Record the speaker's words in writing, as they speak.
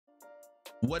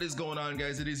What is going on,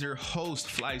 guys? It is your host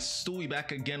Fly Stewie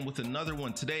back again with another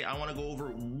one. Today I want to go over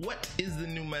what is the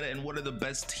new meta and what are the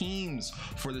best teams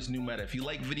for this new meta. If you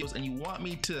like videos and you want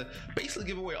me to basically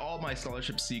give away all my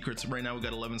scholarship secrets, right now we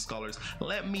got 11 scholars,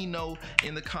 let me know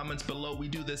in the comments below. We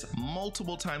do this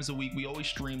multiple times a week. We always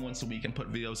stream once a week and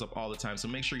put videos up all the time, so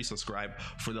make sure you subscribe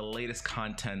for the latest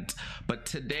content. But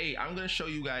today I'm going to show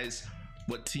you guys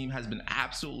what team has been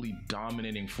absolutely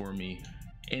dominating for me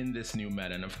in this new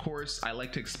meta. And of course, I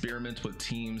like to experiment with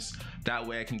teams, that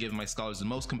way I can give my scholars the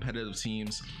most competitive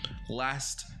teams.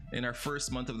 In our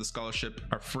first month of the scholarship,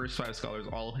 our first 5 scholars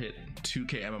all hit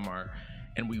 2k MMR,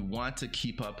 and we want to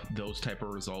keep up those type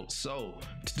of results. So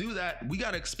to do that, we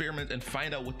got to experiment and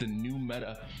find out what the new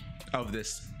meta of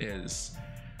this is.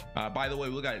 By the way,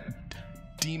 we got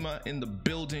Dima in the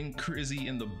building, Crizzy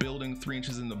in the building, 3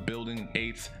 inches in the building,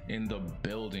 8th in the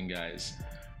building, guys.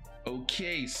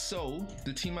 Okay, so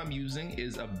the team I'm using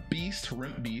is a Beast,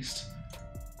 Rimp Beast,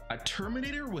 a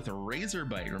Terminator with a Razor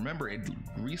Bite. Remember, it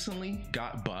recently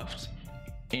got buffed,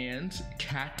 and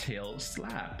Cattail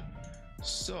Slap.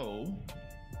 So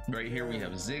right here we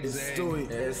have Zigzag,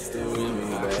 speed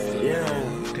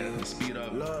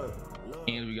up,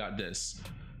 and we got this.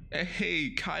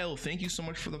 Hey Kyle, thank you so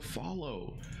much for the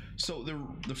follow. So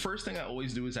the first thing I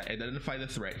always do is I identify the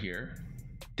threat here.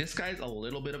 This guy's a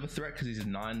little bit of a threat because he's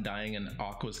non-dying and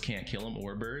aquas can't kill him,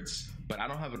 or birds, but I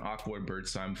don't have an aqua or bird,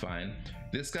 so I'm fine.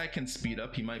 This guy can speed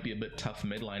up. He might be a bit tough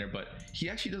midliner, but he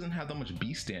actually doesn't have that much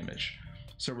beast damage.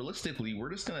 So realistically, we're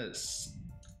just gonna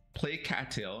play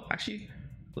Cattail. Actually,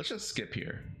 let's just skip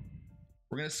here.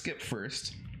 We're gonna skip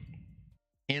first.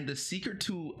 And the secret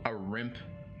to a Rimp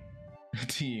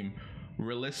team,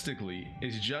 realistically,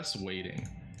 is just waiting.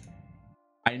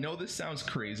 I know this sounds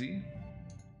crazy,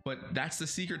 but that's the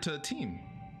secret to the team.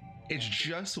 It's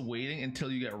just waiting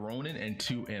until you get Ronin and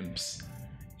 2 imps,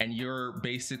 and you're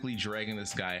basically dragging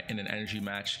this guy in an energy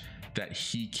match that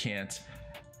he can't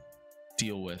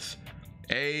deal with.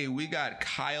 Hey, we got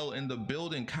Kyle in the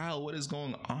building. Kyle, what is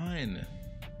going on?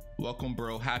 Welcome,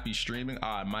 bro. Happy streaming.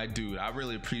 My dude, I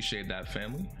really appreciate that,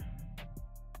 family.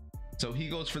 So he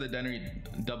goes for the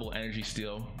double energy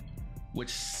steal, which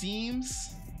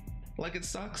seems like it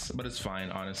sucks, but it's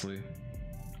fine, honestly.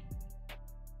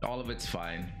 All of it's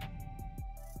fine.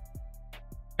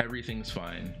 Everything's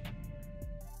fine.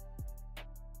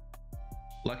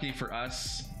 Lucky for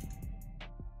us.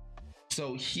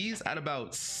 So he's at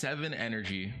about 7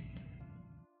 energy.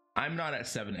 I'm not at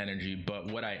 7 energy,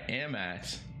 but what I am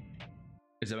at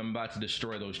is that I'm about to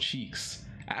destroy those cheeks.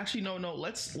 Actually, no,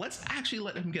 let's actually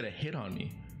let him get a hit on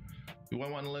me. Do I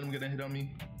want to let him get a hit on me?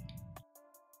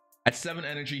 At 7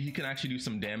 energy, he can actually do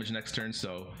some damage next turn,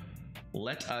 so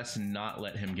let us not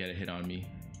let him get a hit on me.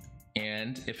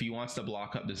 And if he wants to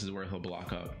block up, this is where he'll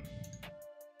block up.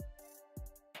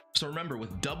 So remember,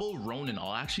 with double Ronin,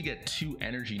 I'll actually get 2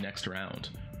 energy next round,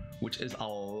 which is a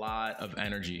lot of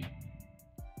energy.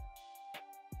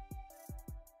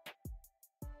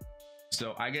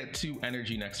 So I get 2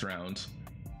 energy next round,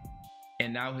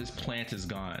 and now his plant is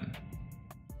gone.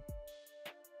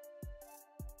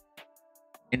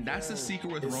 And that's the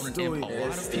secret with Ronin Imp. A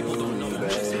lot of people don't know. You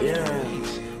just have to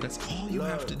wait. That's all you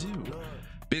have to do.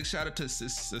 Big shout out to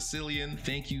Sicilian.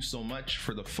 Thank you so much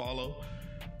for the follow.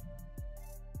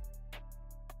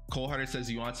 Colehearted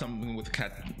says, you want something with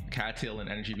Cattail and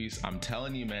Energy Beast? I'm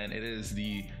telling you, man, it is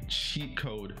the cheat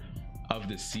code of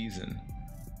this season.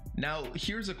 Now,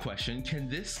 here's a question. Can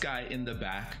this guy in the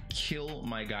back kill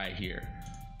my guy here?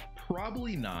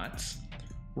 Probably not.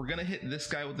 We're gonna hit this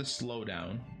guy with a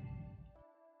slowdown,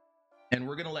 and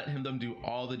we're gonna let him do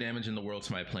all the damage in the world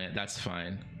to my plant. That's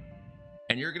fine.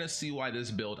 And you're gonna see why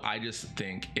this build, I just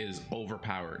think, is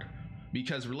overpowered.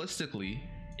 Because realistically,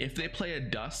 if they play a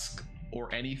Dusk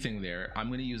or anything there, I'm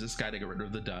gonna use this guy to get rid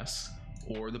of the Dusk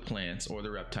or the plants or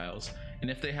the reptiles. And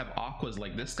if they have aquas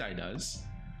like this guy does,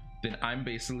 then I'm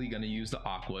basically gonna use the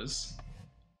aquas.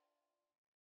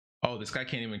 Oh, this guy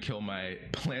can't even kill my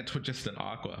plant with just an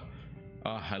aqua.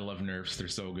 Oh, I love nerfs, they're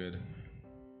so good.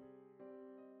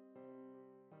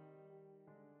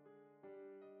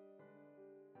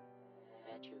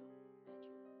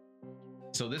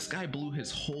 So this guy blew his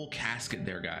whole casket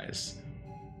there, guys.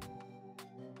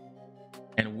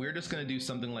 And we're just gonna do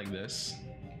something like this.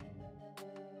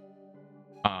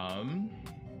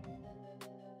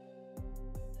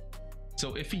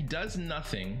 So if he does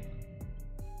nothing,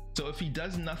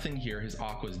 here, his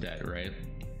aqua's dead, right?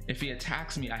 If he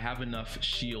attacks me, I have enough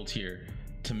shield here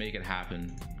to make it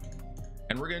happen.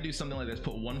 And we're gonna do something like this,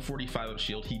 put 145 of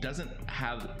shield. He doesn't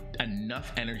have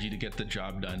enough energy to get the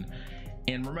job done.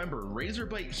 And remember, Razor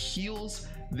Bite heals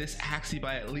this Axie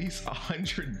by at least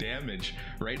 100 damage,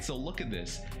 right? So look at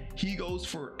this. He goes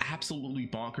for absolutely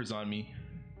bonkers on me.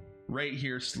 Right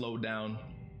here, slow down.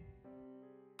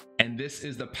 And this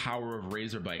is the power of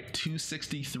Razor Bite.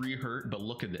 263 hurt, but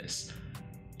look at this.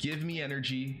 Give me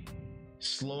energy,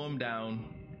 slow him down,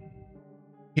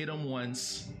 hit him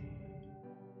once,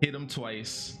 hit him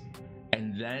twice,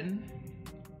 and then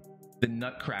the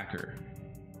Nutcracker.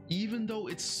 Even though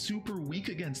it's super weak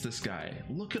against this guy,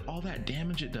 look at all that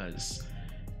damage it does.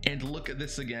 And look at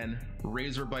this again,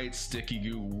 Razor Bite, Sticky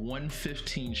Goo,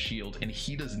 115 shield, and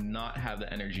he does not have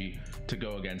the energy to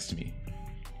go against me.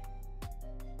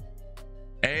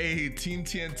 Hey, Team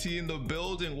TNT in the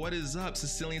building, what is up?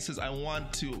 Sicilian says, I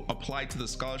want to apply to the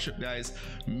scholarship, guys.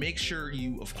 Make sure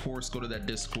you, of course, go to that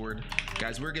Discord.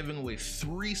 Guys, we're giving away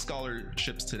 3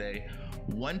 scholarships today.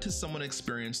 1 to someone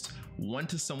experienced, 1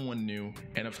 to someone new,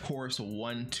 and of course,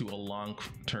 1 to a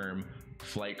long-term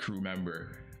flight crew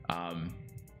member.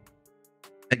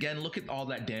 Again, look at all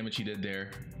that damage he did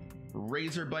there.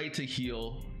 Razor Bite to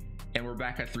heal, and we're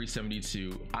back at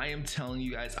 372. I am telling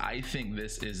you guys, I think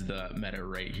this is the meta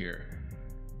right here.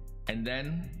 And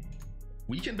then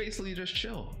we can basically just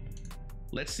chill.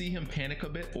 Let's see him panic a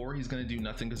bit, or he's gonna do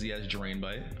nothing because he has Drain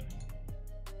Bite.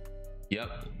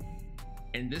 Yep.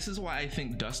 And this is why I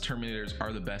think Dust Terminators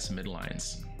are the best mid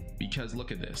lines, because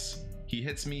look at this. He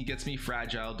hits me, gets me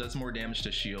fragile, does more damage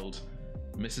to shield,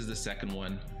 misses the second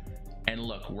one. And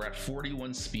look, we're at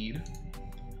 41 speed.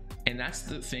 And that's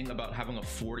the thing about having a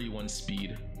 41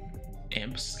 speed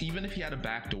imps. Even if he had a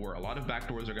backdoor, a lot of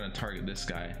backdoors are going to target this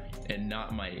guy and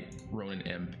not my Ronin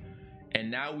imp.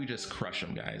 And now we just crush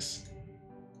him, guys.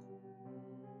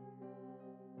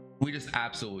 We just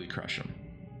absolutely crush him.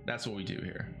 That's what we do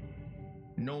here.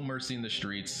 No mercy in the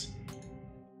streets.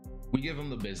 We give him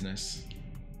the business.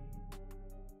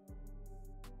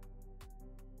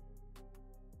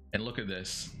 And look at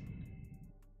this.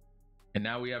 And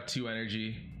now we have 2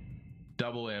 energy,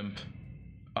 double imp.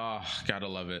 Oh, gotta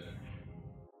love it.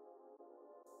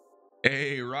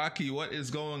 Hey, Rocky, what is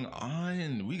going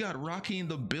on? We got Rocky in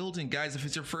the building, guys. If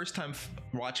it's your first time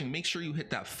watching, make sure you hit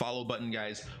that follow button,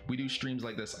 guys. We do streams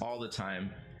like this all the time,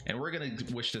 and we're gonna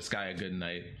wish this guy a good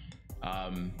night.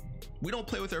 We don't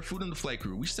play with our food in the flight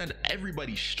crew. We send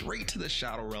everybody straight to the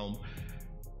Shadow Realm.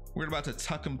 We're about to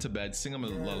tuck him to bed, sing him a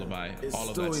lullaby, all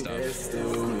of that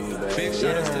stuff. Big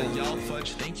shout out to Y'all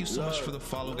Fudge. Thank you so much for the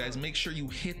follow, guys. Make sure you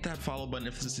hit that follow button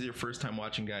if this is your first time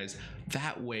watching, guys.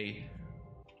 That way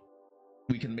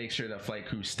we can make sure that flight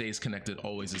crew stays connected,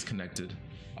 always is connected,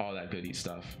 all that goody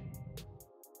stuff.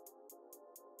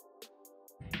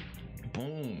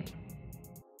 Boom.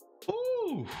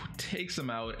 Ooh, takes him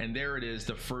out, and there it is,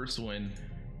 the first win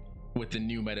with the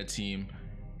new meta team.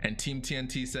 And Team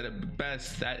TNT said it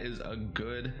best, that is a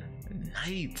good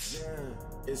night. Yeah,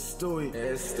 it's Stewie.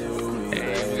 Hey,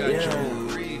 we got Joe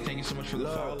Reed. Thank you so much for the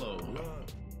follow.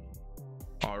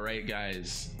 All right,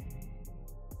 guys.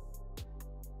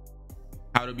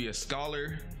 How to be a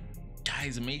scholar.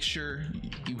 Guys, make sure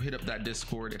you hit up that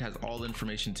Discord. It has all the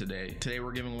information today. Today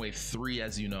we're giving away 3,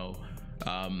 as you know.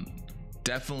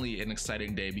 Definitely an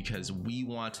exciting day because we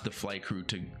want the flight crew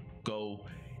to go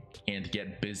and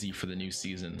get busy for the new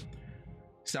season.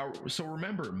 So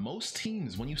remember, most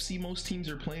teams, when you see most teams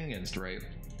you're playing against, right,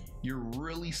 you're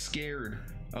really scared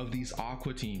of these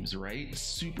Aqua teams, right?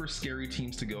 Super scary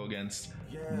teams to go against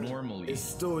normally.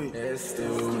 So we're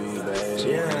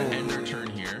gonna end our turn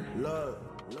here.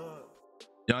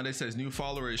 Yonde says new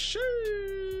follower is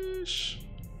sheesh.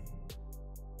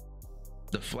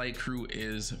 The flight crew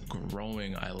is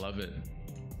growing. I love it.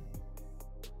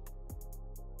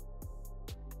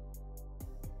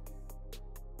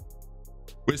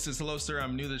 Which says, hello sir,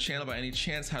 I'm new to the channel. By any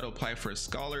chance how to apply for a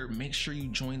scholar? Make sure you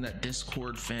join that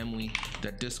Discord family.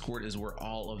 That Discord is where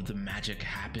all of the magic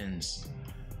happens.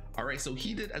 All right, so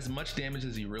he did as much damage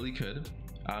as he really could.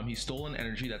 He stole an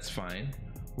energy, that's fine.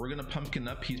 We're gonna pumpkin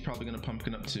up. He's probably gonna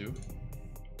pumpkin up too.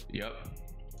 Yep.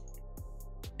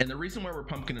 And the reason why we're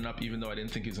pumpkining up, even though I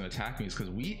didn't think he's gonna attack me, is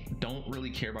because we don't really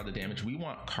care about the damage. We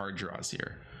want card draws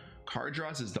here. Card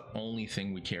draws is the only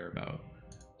thing we care about.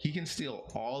 He can steal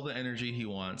all the energy he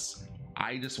wants.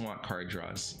 I just want card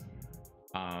draws.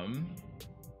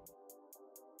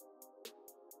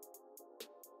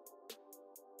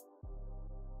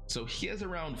 So he has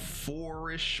around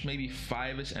 4-ish, maybe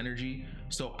 5-ish energy.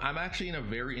 So I'm actually in a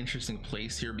very interesting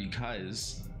place here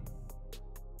because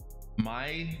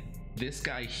this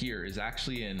guy here is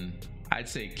actually in, I'd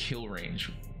say, kill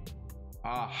range.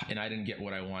 And I didn't get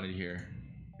what I wanted here.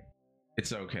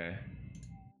 It's okay.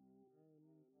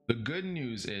 The good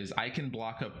news is I can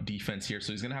block up defense here,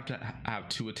 so he's gonna have to have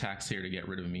 2 attacks here to get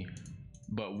rid of me.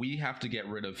 But we have to get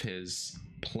rid of his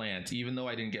plant, even though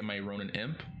I didn't get my Ronin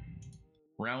Imp.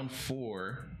 Round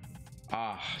 4.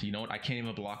 You know what? I can't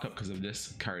even block up because of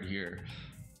this card here.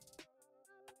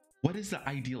 What is the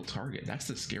ideal target? That's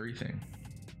the scary thing.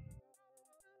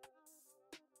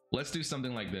 Let's do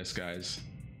something like this, guys.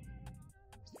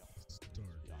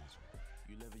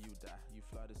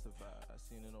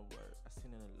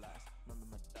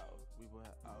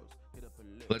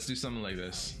 Let's do something like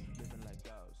this.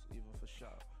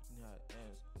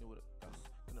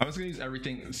 I'm just gonna use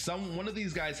everything. One of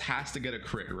these guys has to get a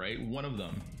crit, right? One of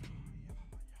them.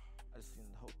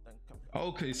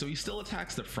 Okay, so he still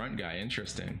attacks the front guy.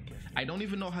 Interesting. I don't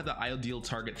even know how the ideal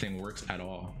target thing works at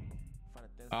all.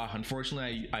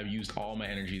 Unfortunately, I've used all my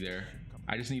energy there.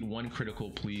 I just need 1 critical,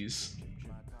 please.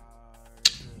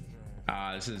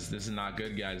 This is not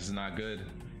good, guys. This is not good.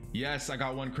 Yes, I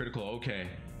got 1 critical. Okay.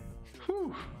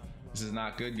 Whew. This is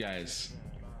not good, guys.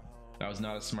 That was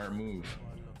not a smart move.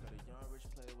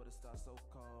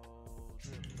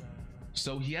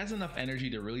 So he has enough energy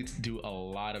to really do a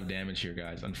lot of damage here,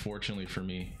 guys, unfortunately for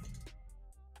me.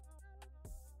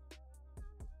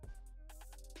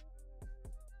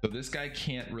 So this guy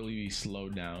can't really be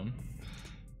slowed down.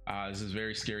 This is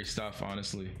very scary stuff,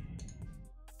 honestly.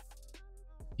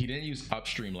 He didn't use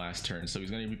upstream last turn, so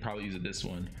he's gonna probably use it this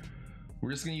one. We're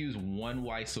just gonna use 1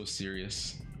 Why So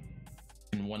Serious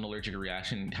and 1 allergic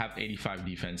reaction, have 85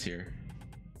 defense here.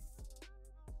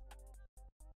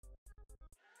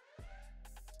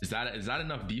 Is that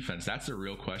enough defense? That's the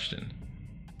real question.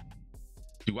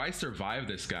 Do I survive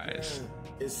this, guys?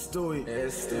 It's Stewie.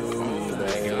 Oh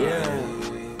my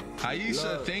god.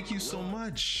 Aisha, thank you so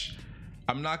much.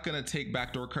 I'm not gonna take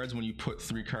backdoor cards when you put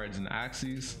 3 cards in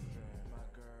Axies.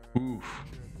 Oof.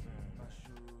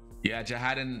 Yeah,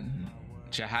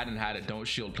 Jahadin had it. Don't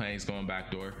shield playing. He's going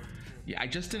backdoor. Yeah, I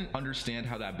just didn't understand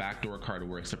how that backdoor card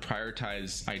works to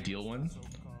prioritize ideal one.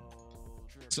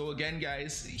 So again,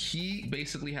 guys, he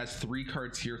basically has 3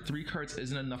 cards here. 3 cards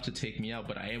isn't enough to take me out,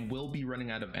 but I will be running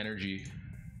out of energy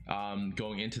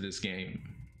going into this game,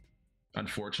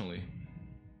 unfortunately.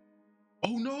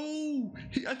 Oh no!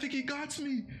 I think he got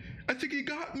me. I think he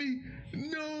got me.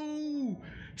 No!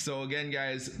 So again,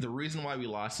 guys, the reason why we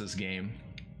lost this game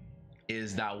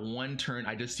is that 1 turn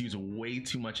I just used way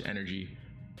too much energy,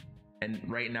 and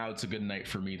right now it's a good night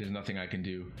for me. There's nothing I can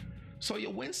do. So you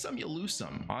win some, you lose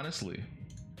some, honestly.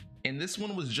 And this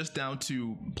one was just down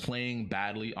to playing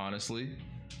badly, honestly.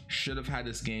 Should have had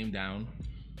this game down.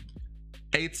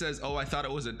 8 says, oh, I thought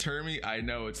it was a Termy. I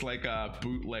know, it's like a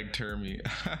bootleg Termy.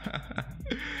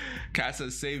 Cat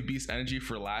says, save beast energy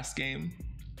for last game.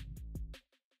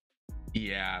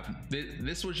 Yeah,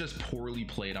 this was just poorly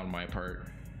played on my part.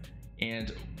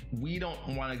 And we don't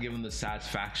want to give him the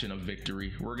satisfaction of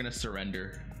victory. We're going to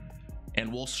surrender.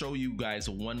 And we'll show you guys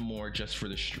 1 more just for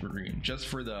the stream, just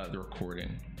for the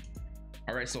recording.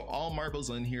 All right, so all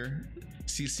marbles in here.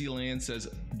 CC Land says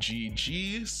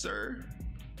GG, sir.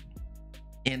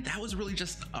 And that was really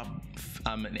just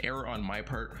an error on my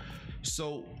part.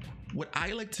 So what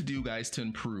I like to do, guys, to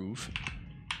improve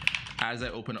as I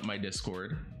open up my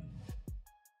Discord,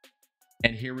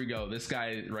 and here we go, this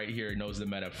guy right here knows the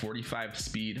meta. 45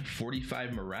 speed,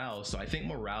 45 morale. So I think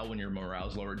morale, when your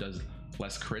morale's lower, does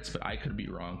less crits, but I could be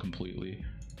wrong completely.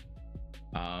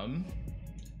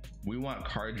 We want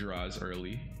card draws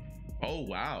early. Oh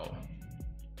wow,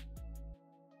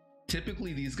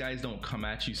 typically these guys don't come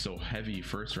at you so heavy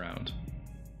first round.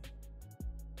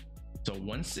 So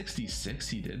 166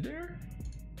 he did there.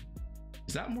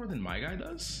 Is that more than my guy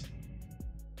does?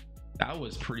 That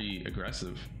was pretty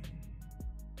aggressive.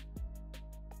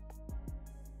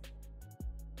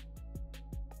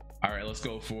 All right, let's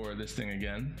go for this thing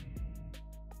again.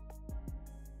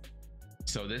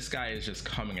 So this guy is just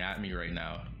coming at me right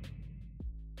now.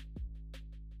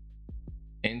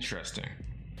 Interesting.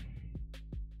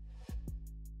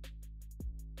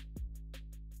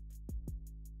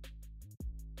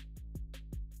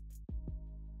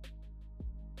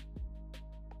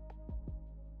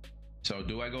 So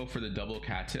do I go for the double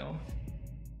cattail?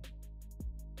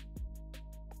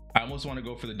 I almost want to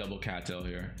go for the double cattail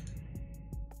here,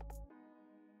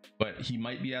 but he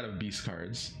might be out of beast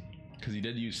cards because he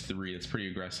did use 3. It's pretty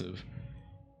aggressive,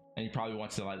 and he probably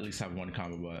wants to at least have 1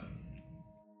 combo butt.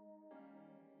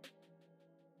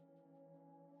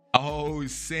 Oh,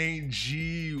 Saint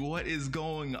G, what is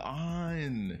going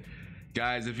on,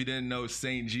 guys? If you didn't know,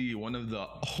 Saint G, one of the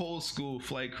old school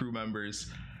flight crew members.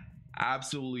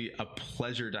 Absolutely a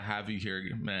pleasure to have you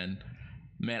here, man.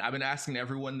 Man, I've been asking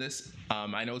everyone this.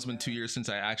 I know it's been 2 years since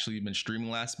I actually been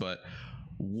streaming last, but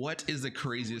what is the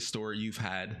craziest story you've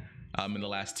had in the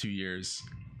last 2 years?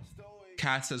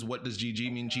 Kath says, what does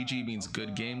GG mean? GG means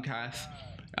good game, Kath.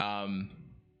 The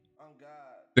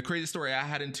craziest story I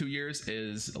had in 2 years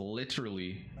is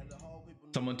literally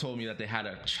someone told me that they had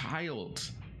a child.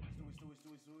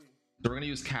 So we're gonna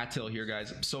use Cattail here,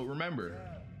 guys. So remember,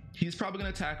 he's probably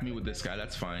gonna attack me with this guy.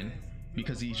 That's fine,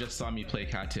 because he just saw me play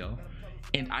Cattail.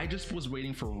 And I just was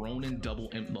waiting for Ronin double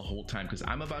imp the whole time, because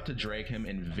I'm about to drag him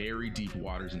in very deep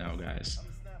waters now, guys.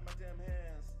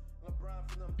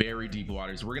 Very deep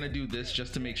waters. We're gonna do this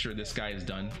just to make sure this guy is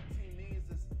done.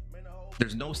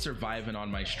 There's no surviving on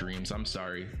my streams. I'm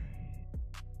sorry.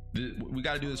 We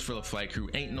gotta do this for the flight crew.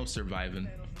 Ain't no surviving.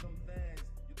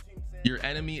 Your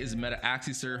enemy is meta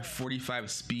Axie, sir. 45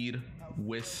 speed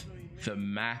with the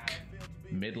Mac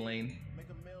mid lane.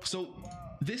 So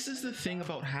this is the thing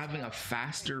about having a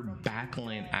faster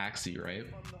backlane Axie, right?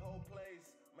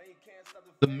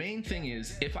 The main thing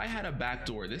is, if I had a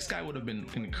backdoor, this guy would have been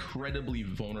incredibly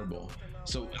vulnerable.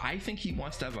 So I think he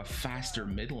wants to have a faster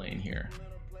mid lane here.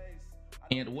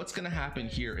 And what's gonna happen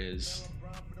here is,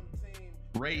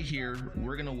 right here,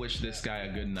 we're gonna wish this guy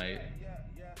a good night.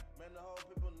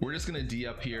 We're just gonna D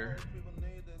up here.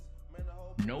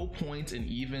 No point in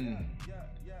even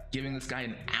giving this guy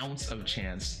an ounce of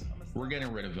chance. We're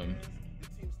getting rid of him,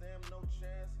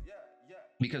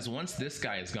 because once this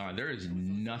guy is gone, there is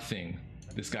nothing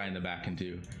this guy in the back can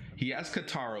do. He has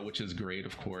Katara, which is great,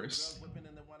 of course,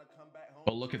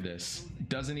 but look at this,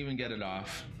 doesn't even get it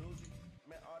off.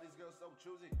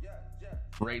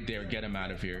 Right there, get him out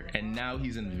of here. And now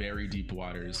he's in very deep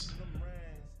waters.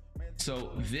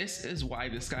 So this is why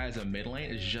this guy as a mid lane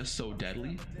is just so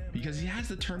deadly, because he has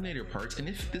the Terminator parts, and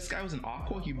if this guy was an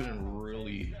Aqua, he'd been in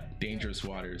really dangerous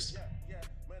waters.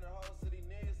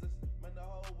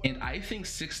 And I think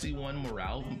 61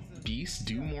 morale beasts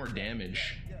do more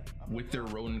damage with their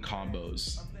Ronin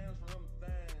combos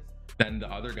than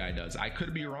the other guy does. I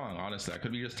could be wrong, honestly. I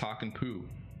could be just talking poo,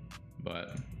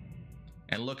 but...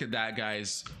 And look at that,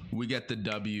 guys. We get the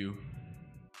W.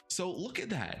 So look at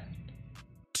that.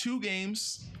 3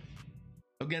 games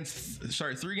against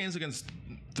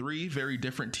 3 very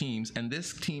different teams, and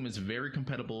this team is very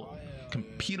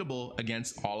competible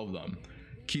against all of them.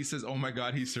 Key says, oh my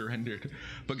god, he surrendered.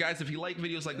 But guys, if you like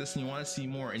videos like this and you want to see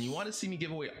more, and you want to see me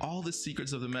give away all the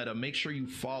secrets of the meta, make sure you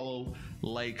follow,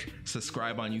 like,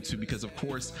 subscribe on YouTube, because of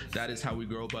course that is how we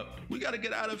grow. But we got to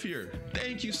get out of here.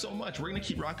 Thank you so much. We're gonna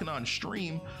keep rocking on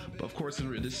stream, but of course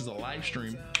this is a live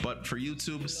stream. But for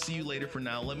YouTube, see you later. For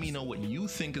now, let me know what you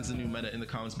think is the new meta in the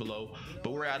comments below.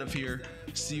 But we're out of here.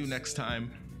 See you next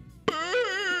time.